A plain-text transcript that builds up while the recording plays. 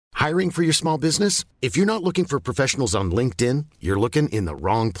Hiring for your small business? If you're not looking for professionals on LinkedIn, you're looking in the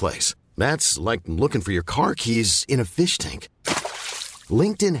wrong place. That's like looking for your car keys in a fish tank.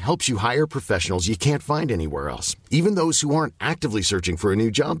 LinkedIn helps you hire professionals you can't find anywhere else, even those who aren't actively searching for a new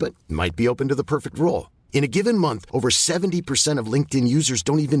job but might be open to the perfect role. In a given month, over 70% of LinkedIn users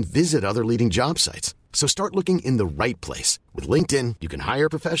don't even visit other leading job sites. So start looking in the right place. With LinkedIn, you can hire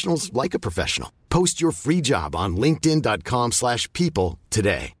professionals like a professional. Post your free job on linkedin.com/people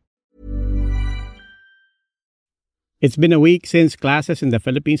today. It's been a week since classes in the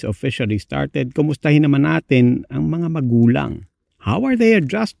Philippines officially started. Kumustahin naman natin ang mga magulang? How are they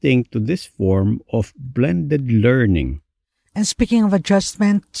adjusting to this form of blended learning? And speaking of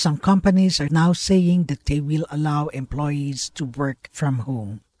adjustment, some companies are now saying that they will allow employees to work from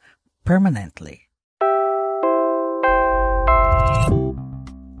home permanently.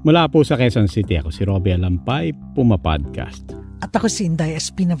 Mula po sa Quezon City, ako si Robbie Alampay, Puma Podcast. At ako si Inday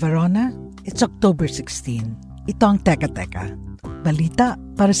Espina Verona. It's October 16. Ito ang Teka Teka. Balita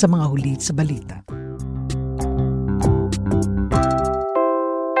para sa mga huli sa balita.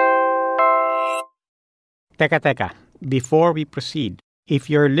 Teka Teka, before we proceed,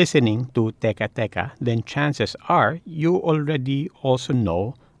 if you're listening to Teka Teka, then chances are you already also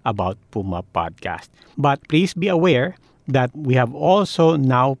know about Puma Podcast. But please be aware that we have also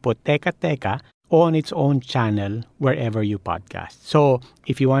now put Teka Teka on its own channel wherever you podcast. So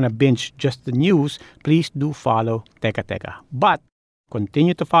if you want to binge just the news, please do follow Teka Teka. But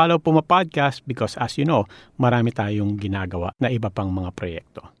continue to follow Puma Podcast because as you know, marami tayong ginagawa na iba pang mga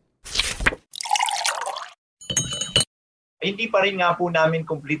proyekto. Hindi pa rin nga po namin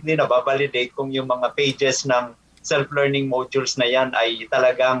completely nababalidate kung yung mga pages ng self-learning modules na yan ay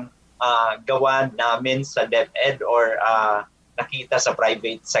talagang gawa namin sa DepEd or nakita sa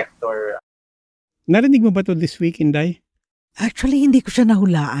private sector. Narinig mo ba ito this week, Inday? Actually, hindi ko siya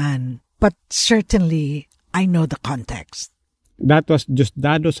nahulaan. But certainly, I know the context. That was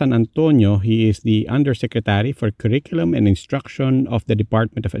Diosdado San Antonio. He is the Undersecretary for Curriculum and Instruction of the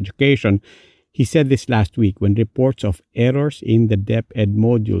Department of Education. He said this last week when reports of errors in the DepEd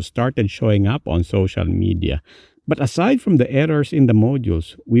module started showing up on social media. But aside from the errors in the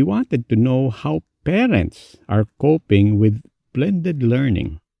modules, we wanted to know how parents are coping with blended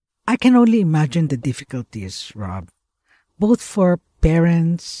learning. I can only imagine the difficulties, Rob, both for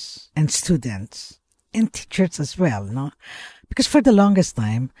parents and students and teachers as well, no? Because for the longest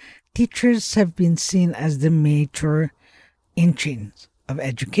time, teachers have been seen as the major engines of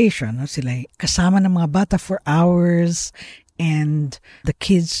education. No? Sila kasama ng mga bata for hours and the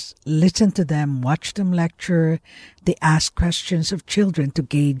kids listen to them, watch them lecture. They ask questions of children to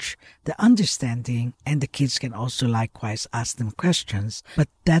gauge the understanding, and the kids can also likewise ask them questions. But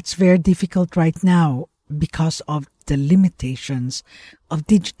that's very difficult right now because of the limitations of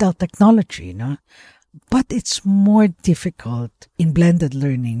digital technology, no? But it's more difficult in blended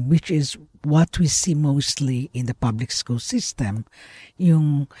learning, which is what we see mostly in the public school system.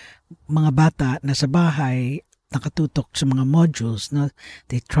 Yung mga bata nasa bahay, nakatutok sa mga modules, no?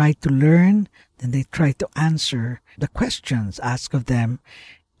 They try to learn, then they try to answer the questions asked of them,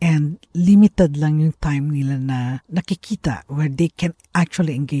 and limited lang yung time nila na nakikita where they can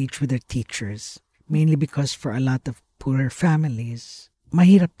actually engage with their teachers. Mainly because for a lot of poorer families,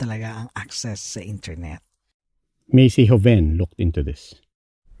 mahirap talaga ang access sa internet. Macy Joven looked into this.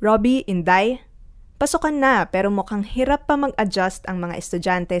 Robbie, Inday, pasukan na pero mukhang hirap pa mag-adjust ang mga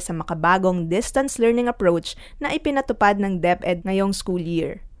estudyante sa makabagong distance learning approach na ipinatupad ng DepEd ngayong school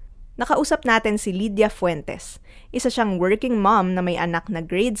year. Nakausap natin si Lydia Fuentes, isa siyang working mom na may anak na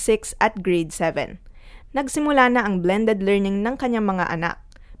grade 6 at grade 7. Nagsimula na ang blended learning ng kanyang mga anak,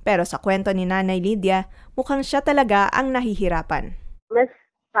 pero sa kwento ni Nanay Lydia, mukhang siya talaga ang nahihirapan. Mas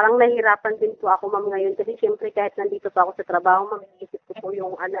parang nahihirapan din po ako, ma'am, ngayon kasi siyempre kahit nandito pa ako sa trabaho, ma'am, iisip ko po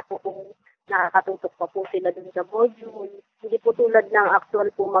yung anak ko kung nakakatutok pa po sila dun sa module. Hindi po tulad ng actual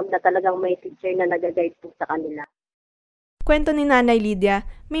po, ma'am, na talagang may teacher na nag-guide po sa kanila. Kwento ni Nanay Lydia,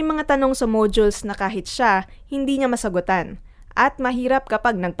 may mga tanong sa modules na kahit siya, hindi niya masagutan. At mahirap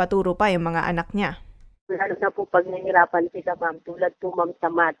kapag nagpaturo pa yung mga anak niya. Lalo na po pag nahihirapan sila, ma'am, tulad po, ma'am,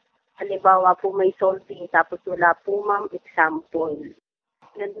 sa math. Halimbawa po may solving, tapos wala po, ma'am, example.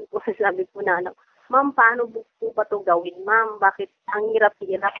 Nandun po sabi po na anak, ma'am, paano po ba ito gawin, ma'am? Bakit ang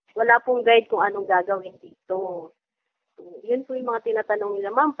hirap-hirap? Wala pong guide kung anong gagawin dito. Yun po yung mga tinatanong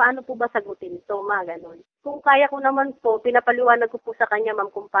nila, ma'am, paano po ba sagutin ito, ma? Ganon. Kung kaya ko naman po, pinapaliwanag ko po sa kanya,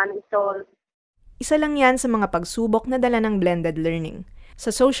 ma'am, kung paano i-solve. Isa lang yan sa mga pagsubok na dala ng blended learning.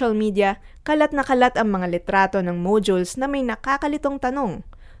 Sa social media, kalat na kalat ang mga litrato ng modules na may nakakalitong tanong,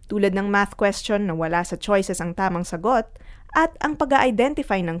 tulad ng math question na wala sa choices ang tamang sagot, at ang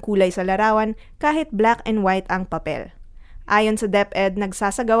pag-identify ng kulay sa larawan kahit black and white ang papel. Ayon sa DepEd,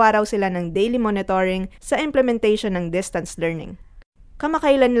 nagsasagawa raw sila ng daily monitoring sa implementation ng distance learning.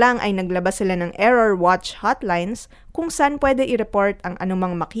 Kamakailan lang ay naglabas sila ng error watch hotlines kung saan pwede i-report ang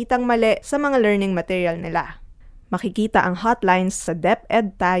anumang makitang mali sa mga learning material nila. Makikita ang hotlines sa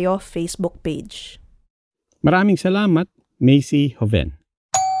DepEd Tayo Facebook page. Maraming salamat, Macy Hoven.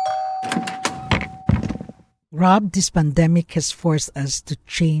 Rob, this pandemic has forced us to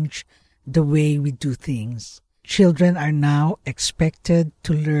change the way we do things. Children are now expected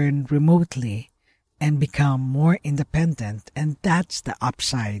to learn remotely and become more independent, and that's the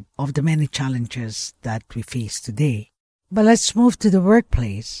upside of the many challenges that we face today. But let's move to the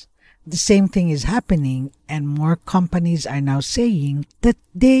workplace. The same thing is happening, and more companies are now saying that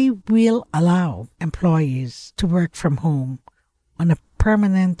they will allow employees to work from home on a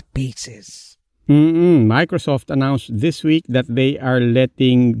permanent basis. Microsoft announced this week that they are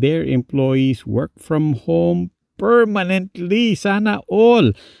letting their employees work from home permanently. Sana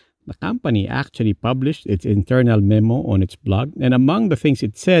all. The company actually published its internal memo on its blog, and among the things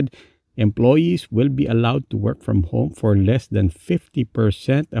it said, employees will be allowed to work from home for less than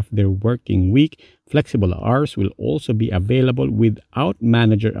 50% of their working week. Flexible hours will also be available without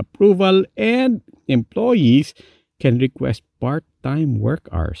manager approval, and employees can request part-time work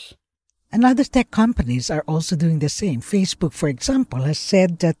hours. And other tech companies are also doing the same. Facebook, for example, has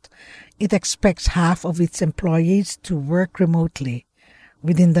said that it expects half of its employees to work remotely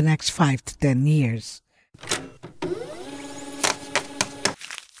within the next 5 to 10 years.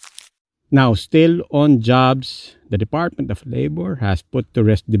 Now, still on jobs, the Department of Labor has put to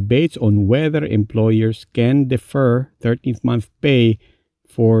rest debates on whether employers can defer 13th month pay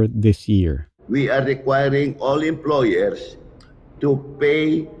for this year. We are requiring all employers to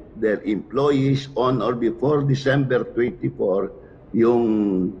pay their employees on or before December 24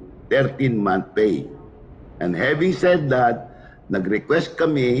 yung 13-month pay. And having said that, nag-request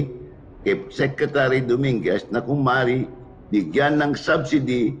kami kay Secretary Dominguez na kung maaari bigyan ng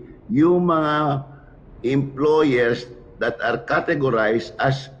subsidy yung mga employers that are categorized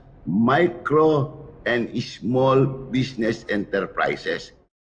as micro and small business enterprises.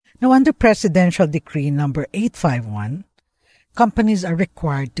 Now, under Presidential Decree number 851, companies are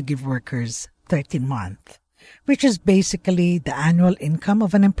required to give workers 13 months, which is basically the annual income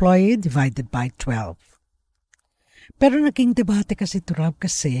of an employee divided by 12. Pero naging debate kasi ito, Rob,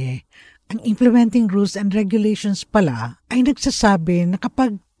 kasi ang implementing rules and regulations pala ay nagsasabi na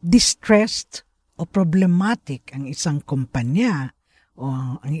kapag distressed o problematic ang isang kumpanya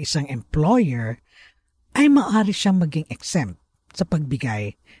o ang isang employer, ay maaari siyang maging exempt sa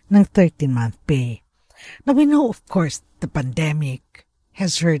pagbigay ng 13-month pay. Now, we know, of course, the pandemic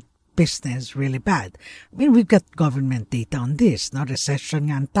has hurt business really bad. I mean, we've got government data on this, no?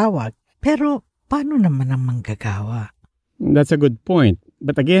 Recession nga ang tawag. Pero, paano naman ang manggagawa? That's a good point.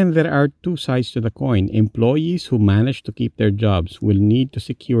 But again, there are two sides to the coin. Employees who manage to keep their jobs will need to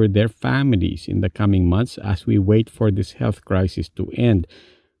secure their families in the coming months as we wait for this health crisis to end.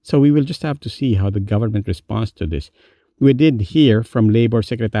 So we will just have to see how the government responds to this. We did hear from Labor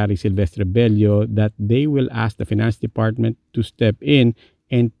Secretary Silvestre Bello that they will ask the Finance Department to step in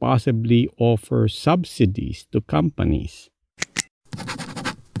and possibly offer subsidies to companies.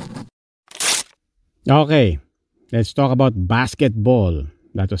 Okay, let's talk about basketball.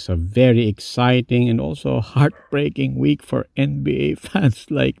 That was a very exciting and also heartbreaking week for NBA fans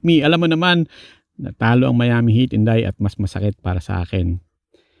like me. Alam mo naman, natalo ang Miami Heat, Inday, at mas masakit para sa akin,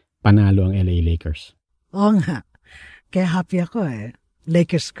 panalo ang LA Lakers. Oo nga. Kaya happy ako eh.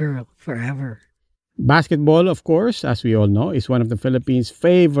 Lakers girl forever. Basketball, of course, as we all know, is one of the Philippines'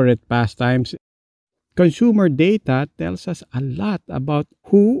 favorite pastimes. Consumer data tells us a lot about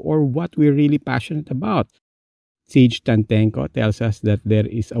who or what we're really passionate about. Siege Tantenko tells us that there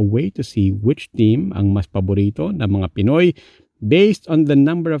is a way to see which team ang mas paborito ng mga Pinoy based on the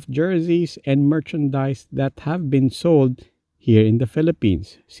number of jerseys and merchandise that have been sold here in the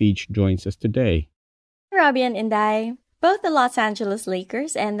Philippines. Siege joins us today. Robbie and Inday. Both the Los Angeles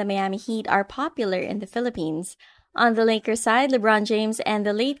Lakers and the Miami Heat are popular in the Philippines. On the Lakers side, LeBron James and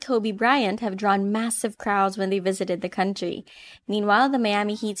the late Kobe Bryant have drawn massive crowds when they visited the country. Meanwhile, the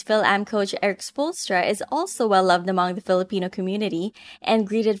Miami Heat's Phil-Am coach Eric Spoelstra is also well-loved among the Filipino community and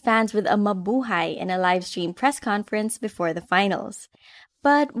greeted fans with a mabuhay in a live-stream press conference before the finals.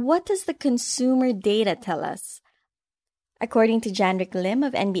 But what does the consumer data tell us? According to Janrick Lim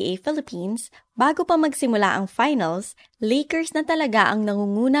of NBA Philippines, bago pa magsimula ang finals, Lakers na talaga ang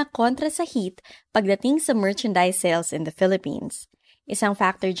nangunguna kontra sa Heat pagdating sa merchandise sales in the Philippines. Isang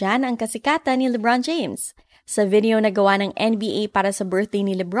factor dyan ang kasikatan ni LeBron James. Sa video na gawa ng NBA para sa birthday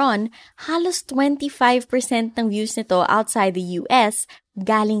ni LeBron, halos 25% ng views nito outside the US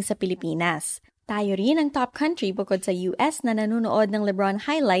galing sa Pilipinas. Tayo rin ang top country bukod sa US na nanonood ng LeBron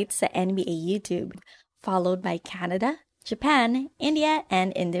highlights sa NBA YouTube, followed by Canada, Japan, India,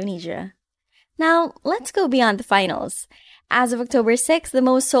 and Indonesia. Now, let's go beyond the finals. As of October 6, the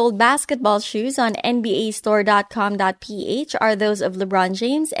most sold basketball shoes on NBAstore.com.ph are those of LeBron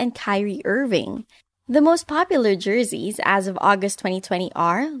James and Kyrie Irving. The most popular jerseys as of August 2020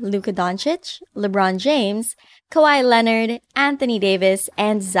 are Luka Doncic, LeBron James, Kawhi Leonard, Anthony Davis,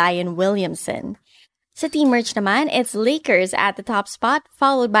 and Zion Williamson. Sa team merch naman, it's Lakers at the top spot,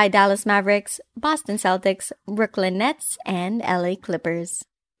 followed by Dallas Mavericks, Boston Celtics, Brooklyn Nets, and LA Clippers.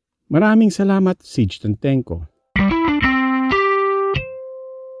 Maraming salamat, Siege Tantenko.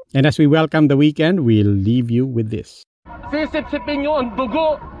 And as we welcome the weekend, we'll leave you with this. Sisip-sipin nyo ang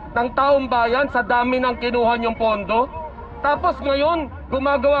dugo ng taong bayan sa dami ng kinuha nyong pondo. Tapos ngayon,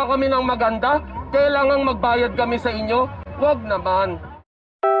 gumagawa kami ng maganda, kailangang magbayad kami sa inyo. Wag naman.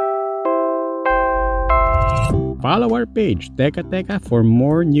 Follow our page, Teka Teka, for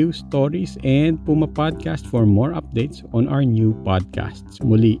more news stories and Puma Podcast for more updates on our new podcasts.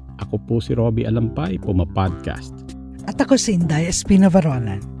 Muli, ako po si Robbie Alampay, Puma Podcast. At ako si Inday Espina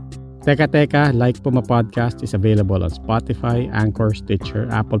Varona. Teka Teka, like Puma Podcast, is available on Spotify, Anchor, Stitcher,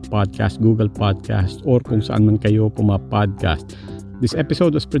 Apple Podcast, Google Podcast, or kung saan man kayo Puma Podcast. This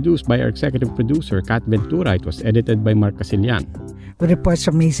episode was produced by our executive producer, Kat Ventura. It was edited by Mark Casilian. With reports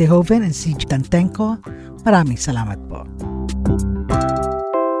from Macy Hoven and Siege Tantenko, maraming salamat po.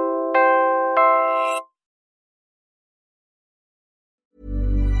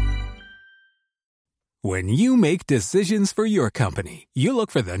 When you make decisions for your company, you look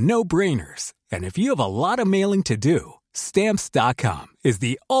for the no-brainers. And if you have a lot of mailing to do, Stamps.com is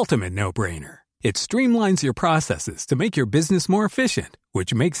the ultimate no-brainer. It streamlines your processes to make your business more efficient,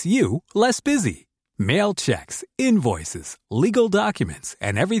 which makes you less busy. Mail checks, invoices, legal documents,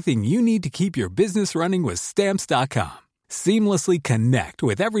 and everything you need to keep your business running with Stamps.com. Seamlessly connect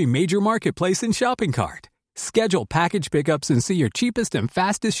with every major marketplace and shopping cart. Schedule package pickups and see your cheapest and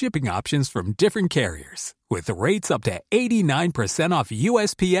fastest shipping options from different carriers, with rates up to 89% off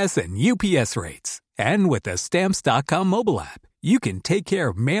USPS and UPS rates. And with the Stamps.com mobile app, you can take care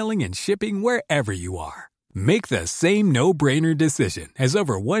of mailing and shipping wherever you are. Make the same no-brainer decision as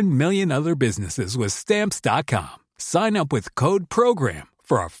over 1 million other businesses with Stamps.com. Sign up with code PROGRAM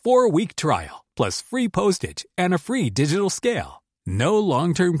for a 4-week trial, plus free postage and a free digital scale. No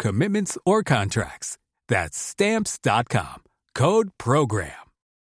long-term commitments or contracts. That's Stamps.com. Code PROGRAM.